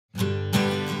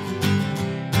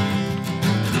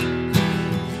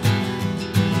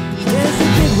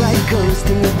ghost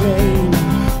in your brain.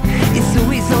 It's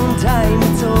always on time,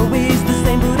 it's always the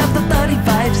same, but after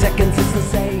 35 seconds it's the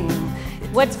same.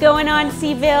 What's going on,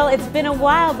 Seville? It's been a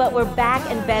while, but we're back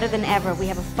and better than ever. We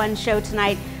have a fun show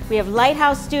tonight. We have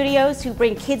Lighthouse Studios, who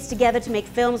bring kids together to make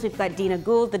films. We've got Deanna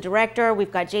Gould, the director.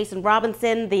 We've got Jason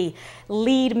Robinson, the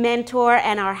lead mentor.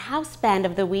 And our house band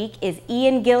of the week is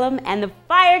Gilliam and the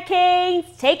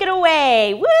FireKings. Take it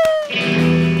away. Woo!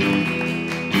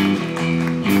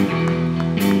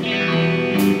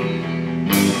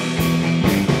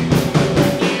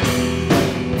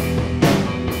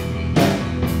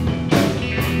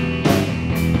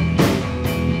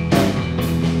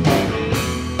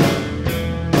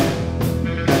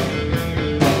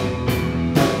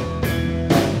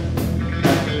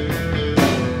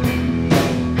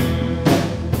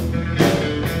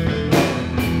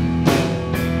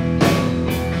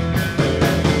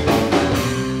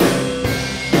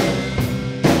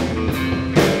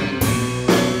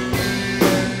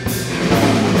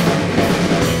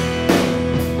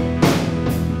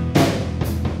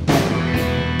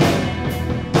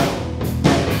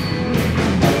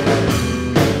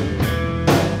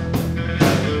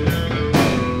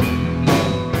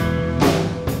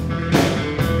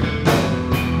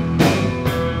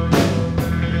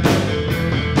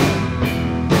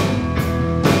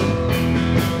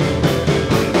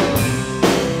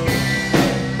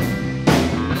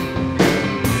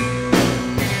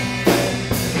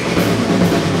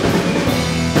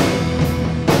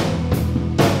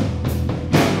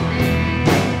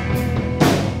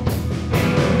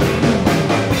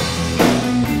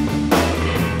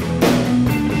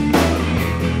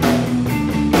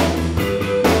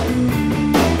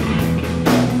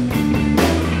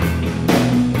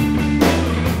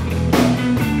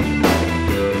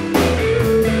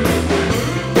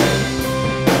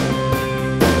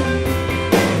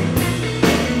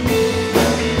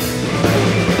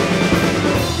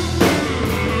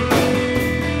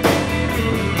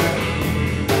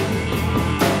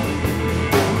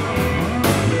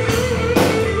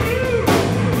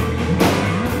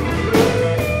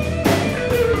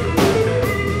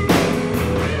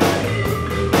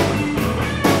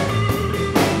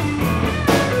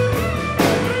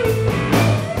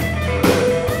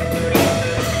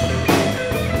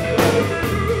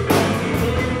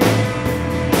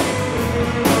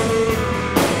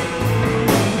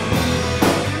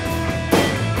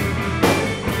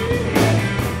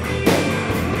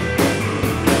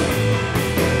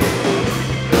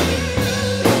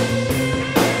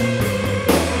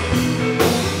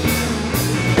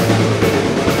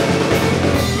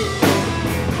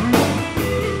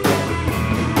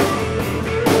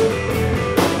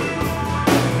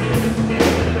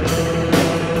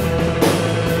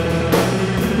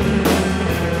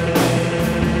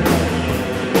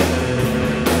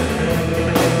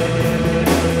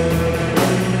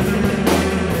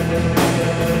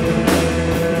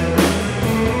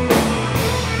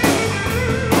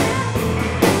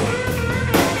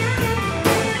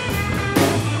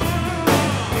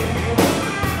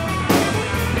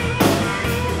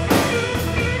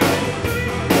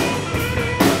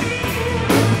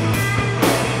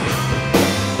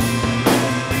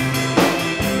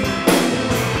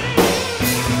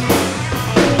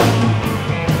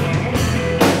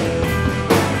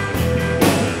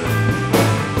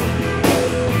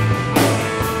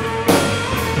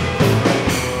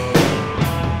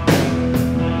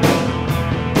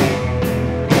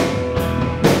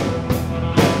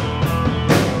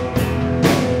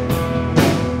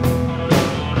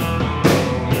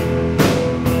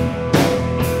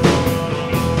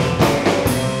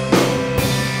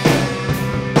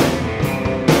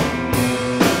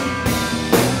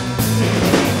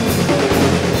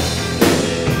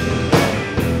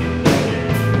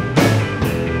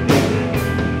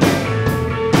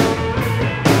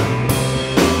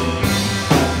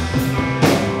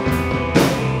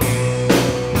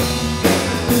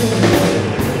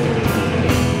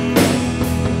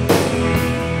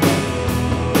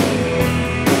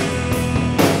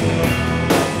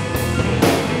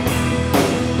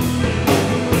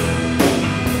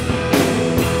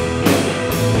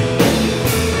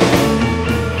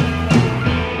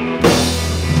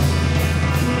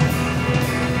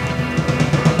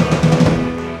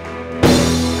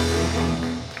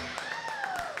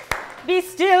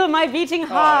 My beating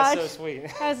heart. Oh, that's so sweet.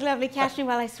 That was lovely. Catch me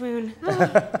while I swoon. Oh.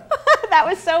 That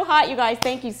was so hot, you guys.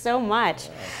 Thank you so much.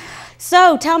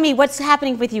 So tell me, what's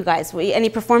happening with you guys? Any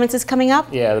performances coming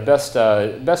up? Yeah, the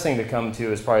best thing to come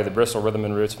to is probably the Bristol Rhythm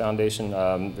and Roots Foundation.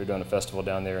 They're doing a festival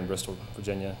down there in Bristol,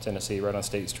 Virginia, Tennessee, right on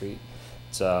State Street.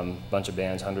 It's a bunch of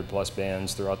bands, 100+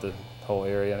 bands throughout the whole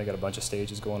area. They got a bunch of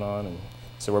stages going on, and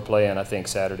so we're playing, I think,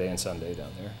 Saturday and Sunday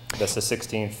down there. That's the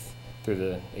 16th through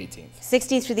the 18th.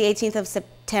 16th through the 18th of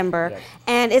September. Yeah.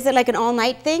 And is it like an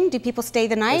all-night thing? Do people stay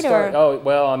the night, or? Oh,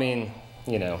 well, I mean,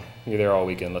 you know, you're there all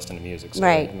weekend listening to music. So,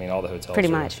 right. I mean, all the hotels. Pretty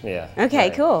are, much. Yeah. Okay,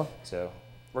 right. cool. So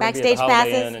we're gonna be at the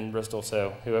Holiday Inn in Bristol.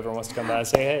 So whoever wants to come by and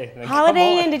say hey. Then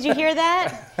Holiday Inn. Did you hear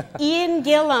that? Ian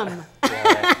Gilliam.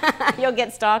 Yeah. You'll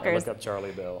get stalkers. Look up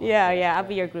Charlie Bell. Yeah, yeah. I'll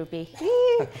be your groupie.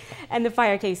 And the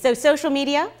FireKings. So social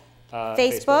media,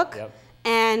 Facebook. Yep.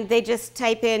 And they just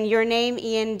type in your name,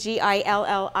 Ian,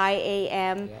 Gilliam.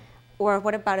 Yep. Or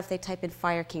what about if they type in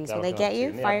FireKings? Will they get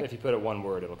you? Yeah, if you put it one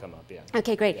word, it'll come up, yeah.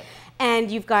 Okay, great. Yeah. And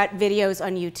you've got videos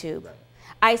on YouTube. Right.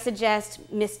 I suggest,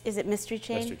 is it Mystery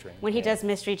Train? Mystery Train. When he does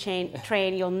Mystery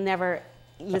Train, you'll never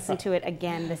listen to it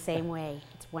again the same way.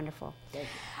 It's wonderful. Thank you.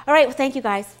 All right, well, thank you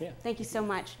guys. Yeah. Thank you so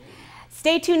much.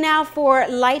 Stay tuned now for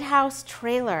Lighthouse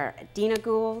trailer. Deanna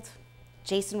Gould,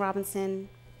 Jason Robinson,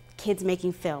 kids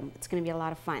making film. It's going to be a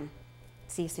lot of fun.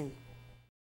 See you soon.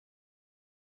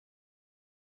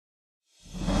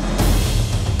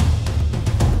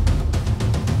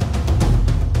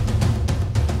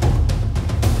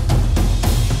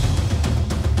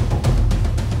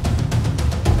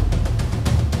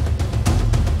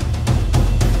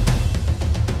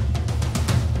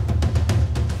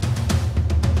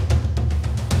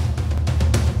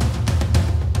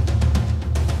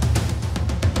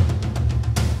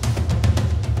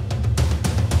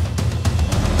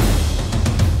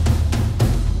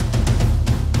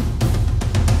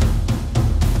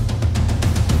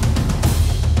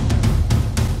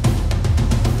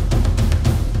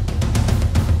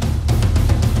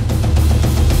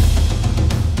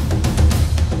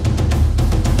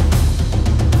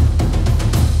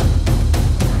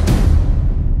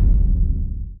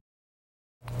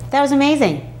 That was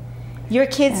amazing. Your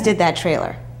kids did that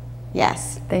trailer.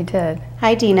 Yes. They did.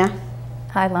 Hi, Deanna.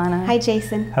 Hi, Lana. Hi,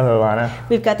 Jason. Hello, Lana.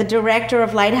 We've got the director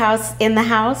of Lighthouse in the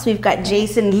house. We've got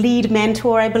Jason, lead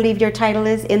mentor, I believe your title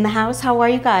is, in the house. How are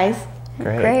you guys?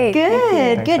 Great. Good,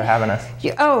 Thanks good. for having us.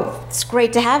 Oh, it's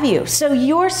great to have you. So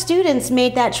your students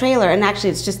made that trailer, and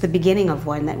actually it's just the beginning of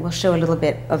one that we'll show a little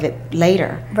bit of it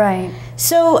later. Right.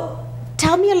 So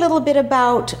tell me a little bit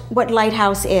about what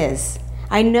Lighthouse is.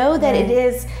 I know that it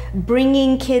is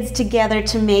bringing kids together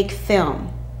to make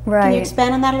film. Right. Can you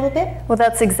expand on that a little bit? Well,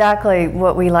 that's exactly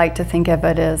what we like to think of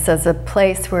it as a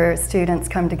place where students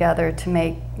come together to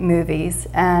make movies.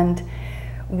 And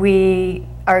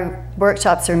our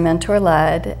workshops are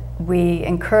mentor-led. We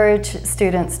encourage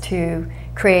students to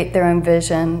create their own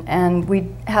vision, and we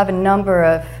have a number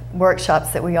of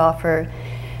workshops that we offer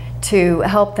to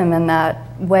help them in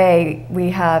that way. We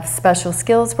have special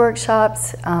skills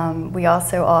workshops. We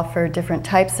also offer different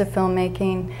types of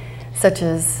filmmaking, such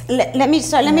as... Let me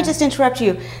just interrupt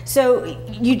you. So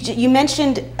you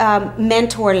mentioned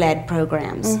mentor-led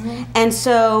programs. And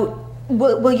so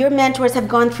will your mentors have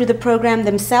gone through the program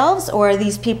themselves, or are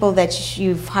these people that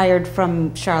you've hired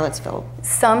from Charlottesville?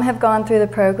 Some have gone through the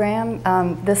program.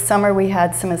 This summer we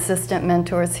had some assistant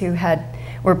mentors who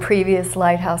were previous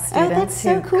Lighthouse students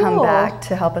who come back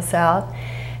to help us out.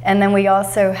 And then we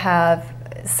also have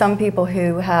some people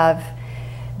who have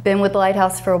been with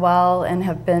Lighthouse for a while and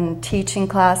have been teaching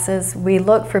classes. We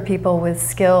look for people with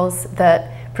skills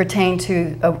that pertain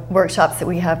to workshops that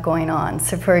we have going on.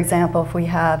 So for example, if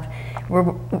we're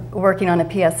working on a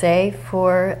PSA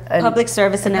for a public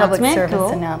service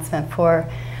announcement for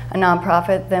a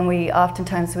nonprofit, then we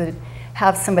oftentimes would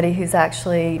have somebody who's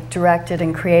actually directed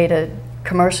and created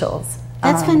commercials.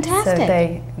 That's fantastic. So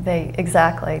they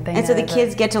and so the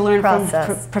kids get to learn from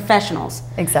professionals.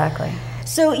 Exactly.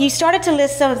 So you started to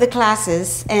list some of the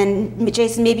classes, and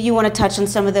Jason, maybe you want to touch on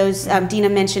some of those.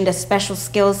 Deanna mentioned a special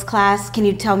skills class. Can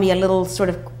you tell me a little sort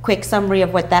of quick summary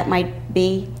of what that might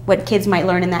be, what kids might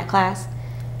learn in that class?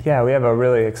 Yeah, we have a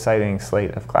really exciting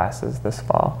slate of classes this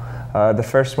fall. The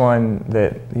first one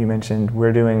that you mentioned,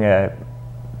 we're doing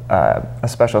a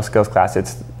special skills class.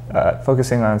 It's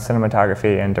focusing on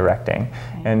cinematography and directing.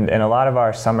 And in a lot of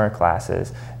our summer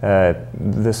classes,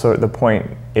 the point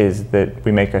is that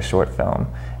we make a short film,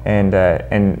 and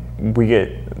we get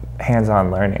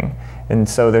hands-on learning. And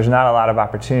so there's not a lot of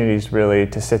opportunities really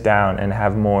to sit down and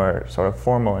have more sort of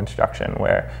formal instruction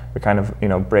where we kind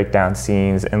of break down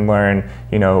scenes and learn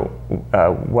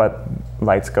what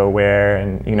lights go where,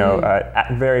 and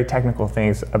very technical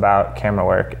things about camera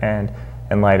work and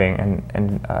lighting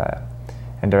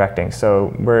and directing.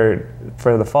 So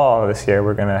for the fall of this year,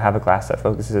 we're going to have a class that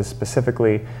focuses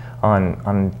specifically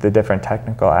on the different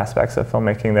technical aspects of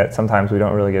filmmaking that sometimes we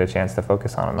don't really get a chance to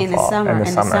focus on in the fall. In the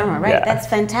summer, right? Yeah. That's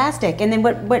fantastic. And then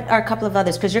what are a couple of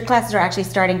others? Because your classes are actually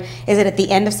starting, is it at the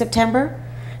end of September?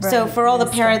 Right. So for all the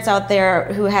parents out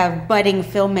there who have budding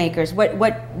filmmakers,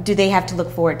 what do they have to look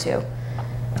forward to?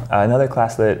 Another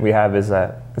class that we have is,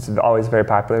 it's always very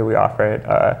popular. We offer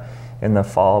it in the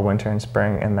fall, winter, and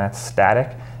spring, and that's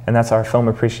static. And that's our film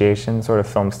appreciation, sort of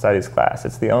film studies class.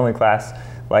 It's the only class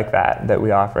like that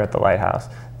we offer at the Lighthouse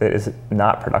that is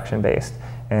not production based.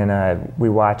 And we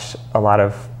watch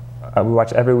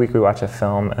every week we watch a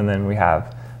film, and then we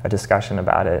have a discussion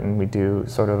about it, and we do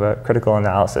sort of a critical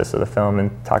analysis of the film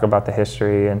and talk about the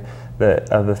history and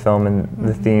of the film and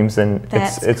the themes, and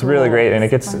it's really great. And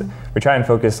we try and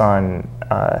focus on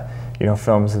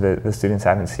films that the students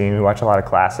haven't seen. We watch a lot of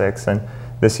classics, and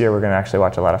this year we're going to actually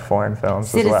watch a lot of foreign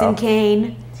films as well. Citizen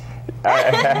Kane.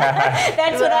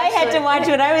 That's what I had to watch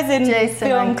when I was in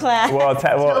film class. Well,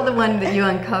 tell the one that you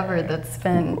uncovered that's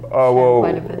been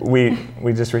quite a bit.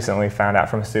 We just recently found out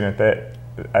from a student that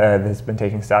has been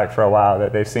taking static for a while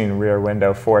that they've seen Rear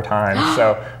Window 4 times.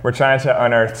 So we're trying to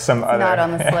unearth some other. Not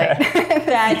on the slate.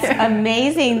 That's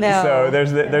amazing, though. So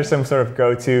there's some sort of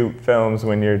go-to films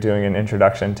when you're doing an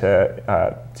introduction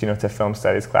to film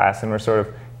studies class, and we're sort of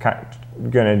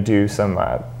going to do some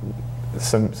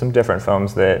different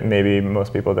films that maybe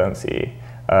most people don't see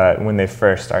when they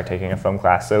first start taking a film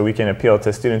class. So we can appeal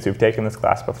to students who've taken this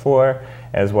class before,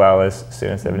 as well as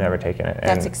students that have never taken it.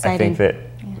 That's and exciting. I think that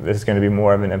there's going to be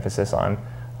more of an emphasis on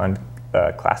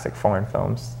classic foreign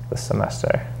films this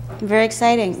semester. Very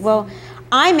exciting. Well,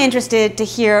 I'm interested to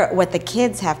hear what the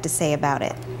kids have to say about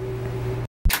it.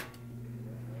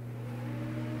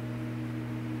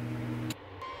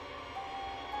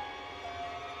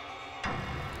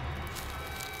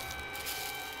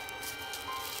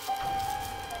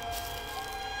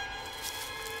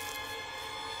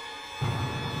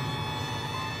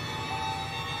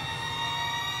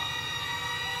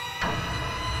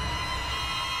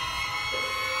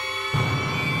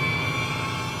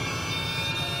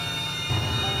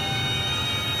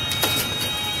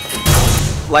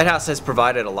 Lighthouse has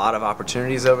provided a lot of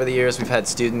opportunities over the years. We've had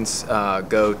students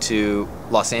go to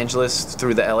Los Angeles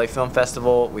through the LA Film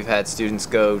Festival. We've had students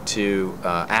go to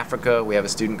Africa. We have a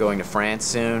student going to France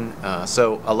soon.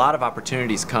 So a lot of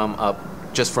opportunities come up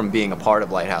just from being a part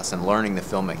of Lighthouse and learning the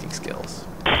filmmaking skills.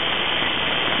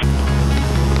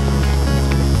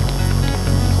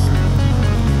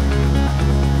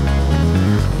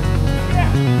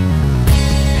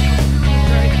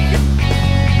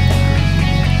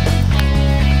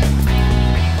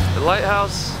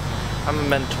 Lighthouse, I'm a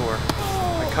mentor.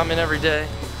 I come in every day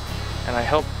and I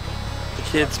help the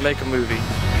kids make a movie.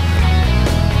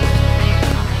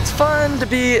 It's fun to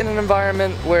be in an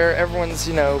environment where everyone's,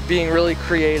 being really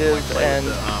creative and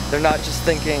they're not just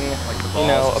thinking,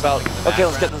 about, okay,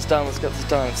 let's get this done, let's get this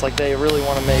done. It's like they really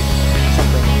want to make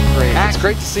something great. It's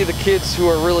great to see the kids who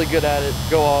are really good at it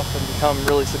go off and become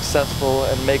really successful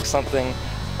and make something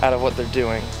out of what they're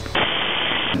doing.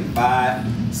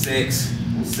 5, 6,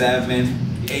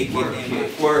 7, 8,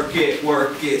 work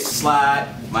it, slide.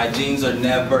 My jeans are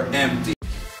never empty.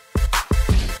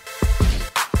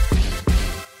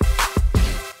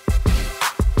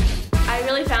 I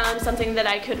really found something that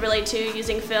I could relate to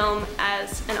using film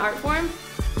as an art form.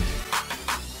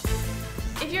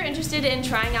 If you're interested in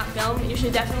trying out film, you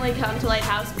should definitely come to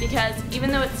Lighthouse, because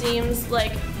even though it seems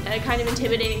like a kind of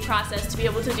intimidating process to be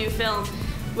able to do film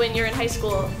when you're in high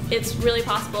school, it's really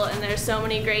possible, and there's so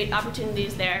many great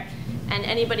opportunities there, and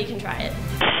anybody can try it.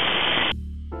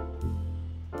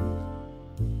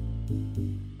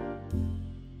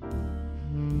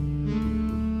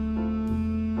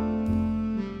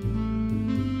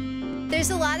 There's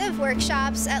a lot of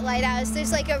workshops at Lighthouse.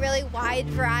 There's like a really wide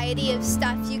variety of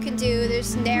stuff you can do.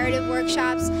 There's narrative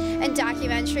workshops and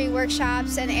documentary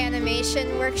workshops and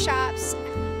animation workshops.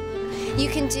 You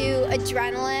can do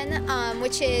Adrenaline,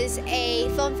 which is a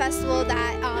film festival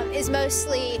that is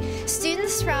mostly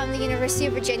students from the University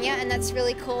of Virginia, and that's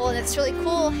really cool. And it's really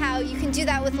cool how you can do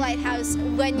that with Lighthouse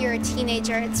when you're a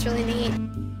teenager. It's really neat.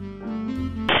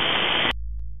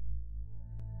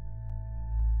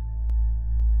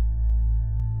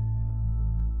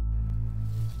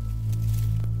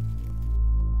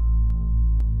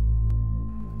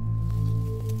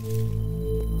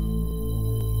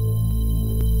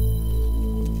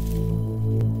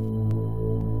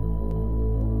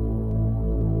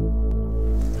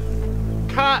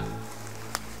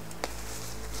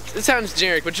 It sounds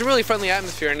generic, but it's a really friendly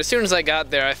atmosphere, and as soon as I got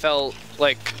there, I felt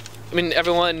like,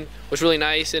 everyone was really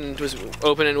nice and was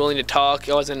open and willing to talk.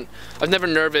 I was never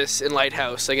nervous in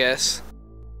Lighthouse, I guess.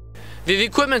 The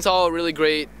equipment's all really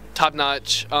great,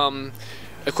 top-notch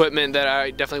equipment that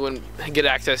I definitely wouldn't get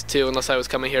access to unless I was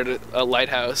coming here to a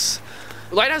Lighthouse.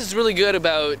 Lighthouse is really good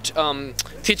about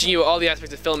teaching you all the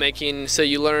aspects of filmmaking, so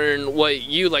you learn what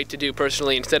you like to do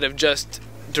personally instead of just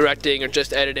directing or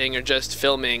just editing or just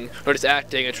filming or just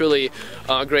acting. It's really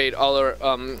a great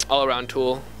all-around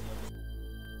tool.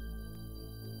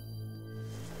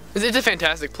 It's a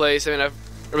fantastic place. I mean, I've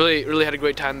really had a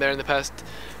great time there in the past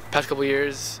couple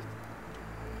years.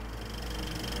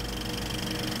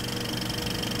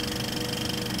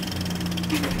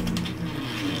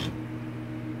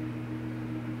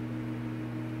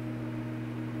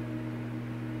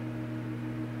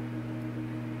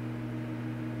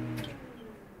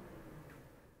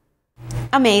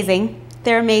 Amazing.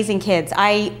 They're amazing kids.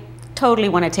 I totally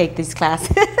want to take these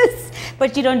classes.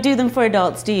 But you don't do them for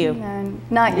adults, do you? No,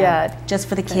 not yet. Just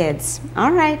for the kids.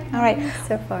 All right, all right.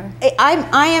 So far.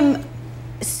 I am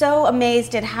so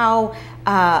amazed at how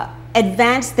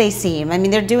advanced they seem. I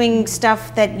mean, they're doing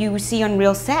stuff that you see on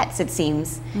real sets, it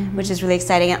seems, which is really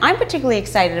exciting. And I'm particularly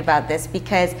excited about this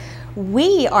because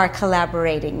we are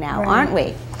collaborating now, aren't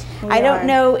we? I don't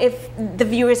know if the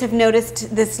viewers have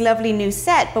noticed this lovely new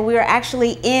set, but we are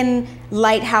actually in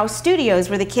Lighthouse Studios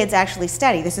where the kids actually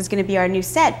study. This is going to be our new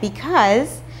set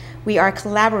because we are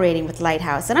collaborating with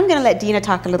Lighthouse. And I'm going to let Deanna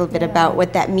talk a little bit about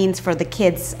what that means for the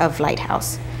kids of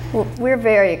Lighthouse. Well, we're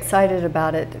very excited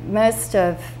about it. Most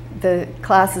of the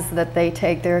classes that they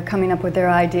take, they're coming up with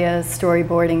their ideas,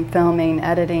 storyboarding, filming,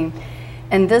 editing.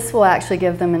 And this will actually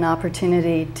give them an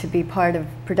opportunity to be part of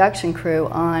production crew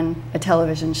on a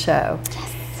television show.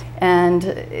 Yes. And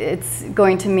it's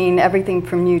going to mean everything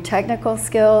from new technical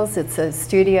skills. It's a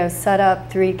studio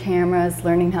setup, 3 cameras,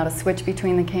 learning how to switch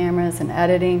between the cameras and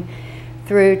editing,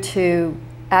 through to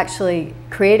actually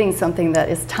creating something that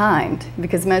is timed,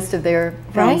 because most of their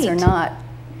films are not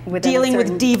within dealing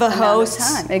with diva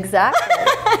hosts. Time. Exactly.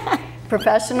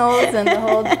 Professionals and the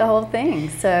whole thing.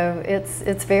 So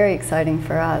it's very exciting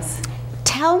for us.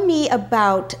 Tell me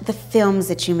about the films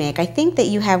that you make. I think that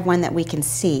you have one that we can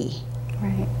see.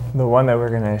 Right. The one that we're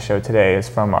going to show today is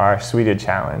from our Sweded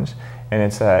Challenge, and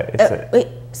it's a wait,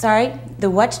 sorry, the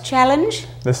what challenge?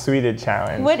 The Sweded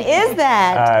Challenge. What is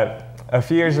that? A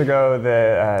few years ago,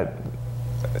 the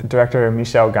director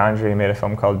Michel Gondry made a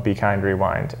film called Be Kind,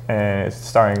 Rewind, and it's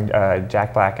starring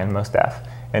Jack Black and Mos Def.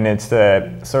 And it's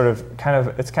the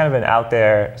it's kind of an out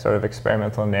there sort of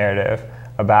experimental narrative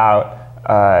about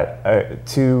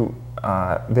 2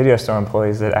 video store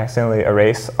employees that accidentally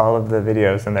erase all of the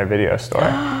videos in their video store.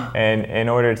 And in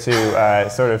order to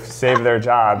sort of save their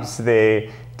jobs, they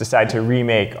decide to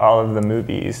remake all of the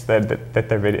movies that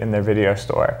they're in their video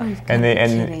store. Oh,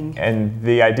 and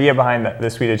the idea behind the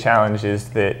Sweded Challenge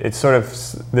is that it's sort of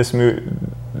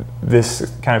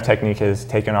this kind of technique has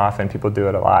taken off and people do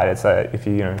it a lot. It's if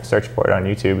you search for it on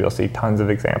YouTube, you'll see tons of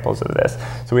examples of this.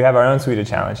 So we have our own Sweded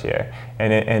Challenge here,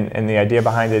 and the idea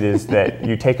behind it is that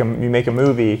you make a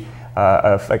movie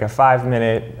of like a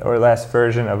 5-minute or less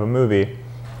version of a movie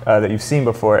that you've seen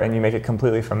before, and you make it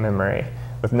completely from memory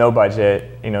with no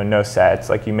budget, no sets.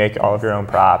 Like you make all of your own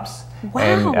props.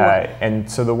 Wow. And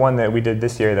so the one that we did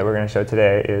this year that we're going to show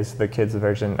today is the kids'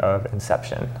 version of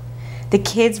Inception. The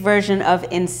kids' version of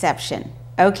Inception.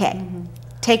 Okay,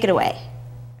 take it away.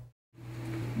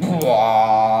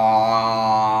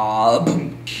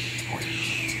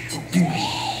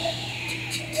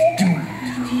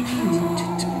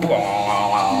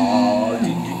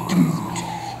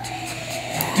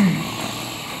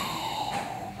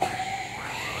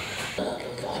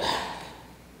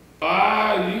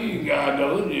 You got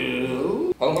no do.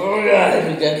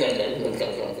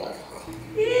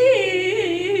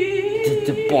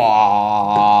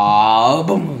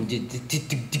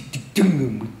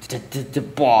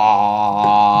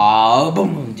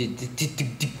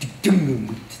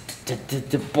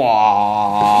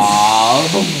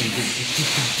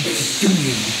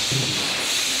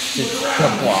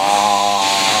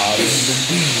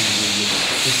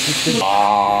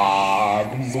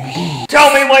 Tell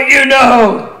me what you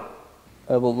know!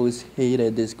 I've always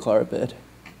hated this carpet.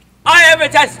 I have a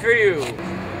test for you!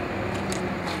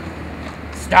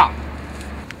 Stop!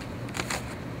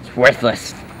 It's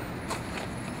worthless.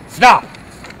 Stop!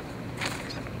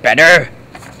 Better!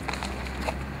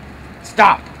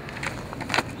 Stop!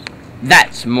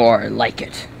 That's more like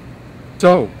it.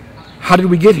 So, how did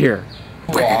we get here?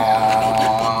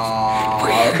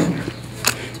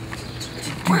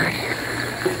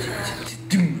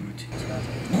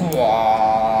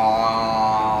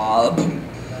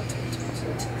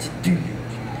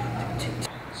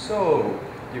 So,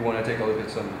 you want to take a look at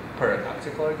some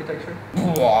paradoxical architecture?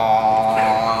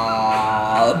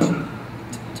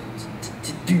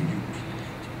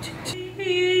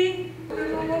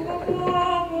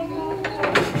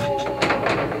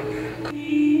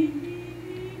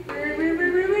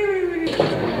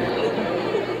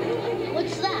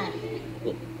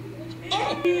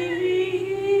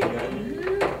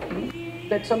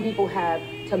 that some people have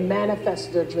to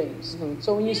manifest their dreams.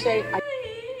 So when you say,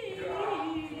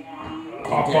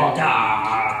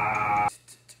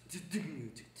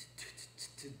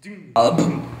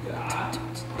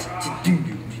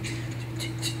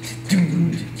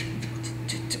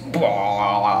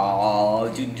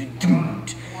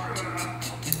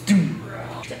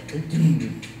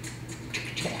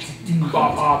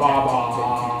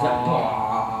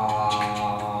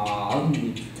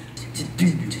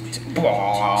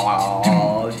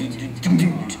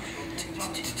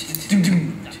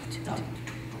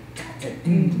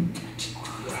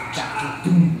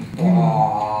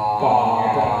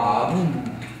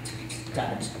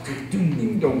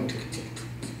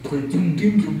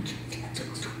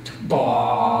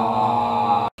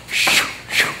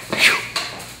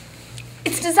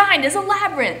 It's designed as a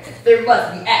labyrinth. There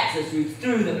must be access routes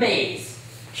through the maze.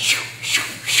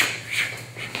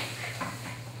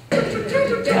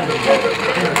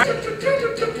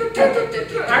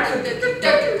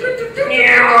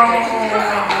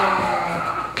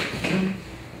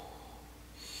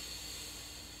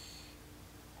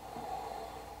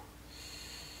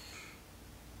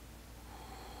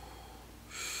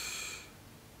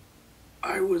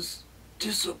 I was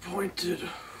disappointed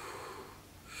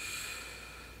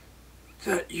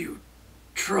that you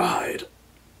tried.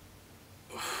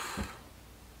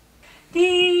 We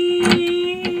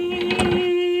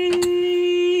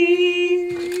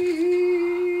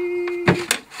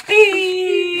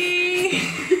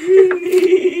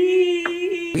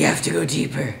have to go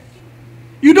deeper.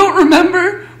 You don't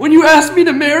remember when you asked me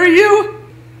to marry you?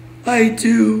 I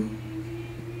do.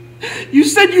 You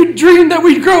said you dreamed that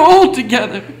we'd grow old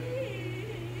together.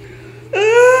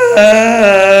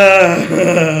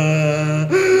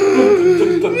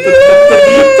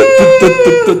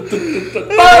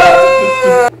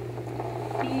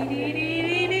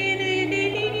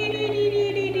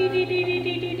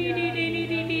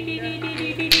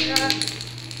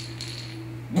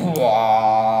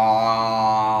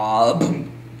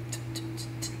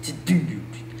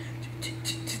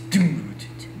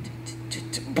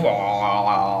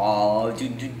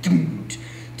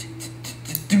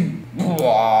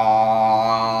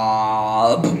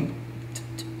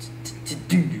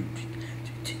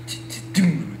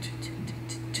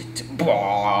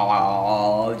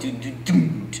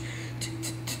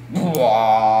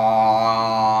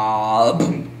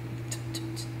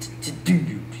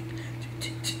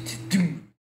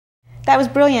 That was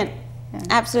brilliant.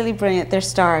 Absolutely brilliant. They're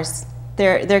stars.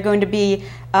 They're going to be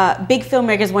big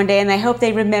filmmakers one day, and I hope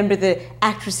they remember the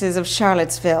actresses of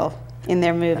Charlottesville in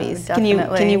their movies. Oh,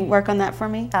 can you work on that for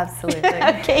me? Absolutely.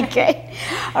 Okay, great.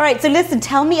 All right, so listen,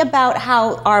 tell me about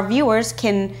how our viewers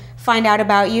can find out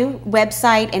about you,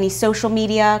 website, any social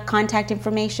media, contact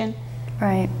information.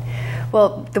 Right.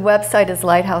 Well, the website is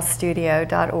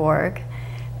lighthousestudio.org,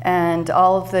 and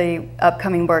all of the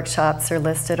upcoming workshops are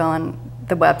listed on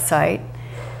the website.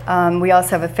 We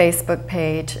also have a Facebook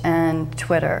page and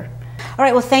Twitter. All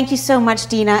right, well, thank you so much,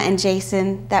 Deanna and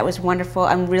Jason. That was wonderful.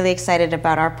 I'm really excited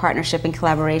about our partnership and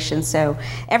collaboration. So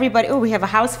everybody, oh, we have a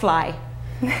housefly.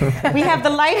 We have the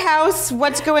Lighthouse,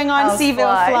 What's Going On, Seaville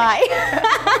fly.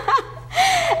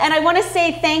 And I want to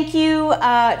say thank you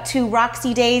to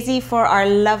Roxy Daisy for our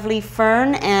lovely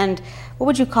fern. And what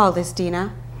would you call this,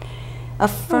 Deanna? A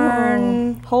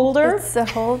fern holder? It's a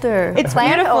holder. It's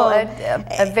plant, beautiful.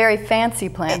 A very fancy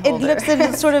plant holder. It looks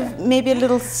like sort of maybe a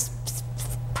little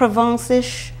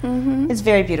Provence-ish. It's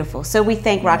very beautiful. So we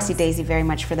thank Roxy Daisy very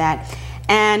much for that.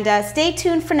 And stay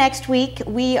tuned for next week.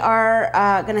 We are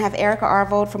going to have Erica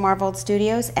Arvold from Arvold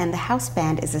Studios, and the house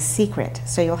band is a secret.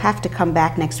 So you'll have to come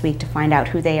back next week to find out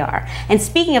who they are. And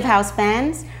speaking of house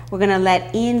bands, we're going to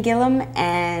let Ian Gilliam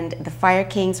and the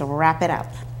FireKings wrap it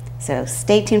up. So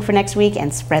stay tuned for next week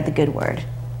and spread the good word.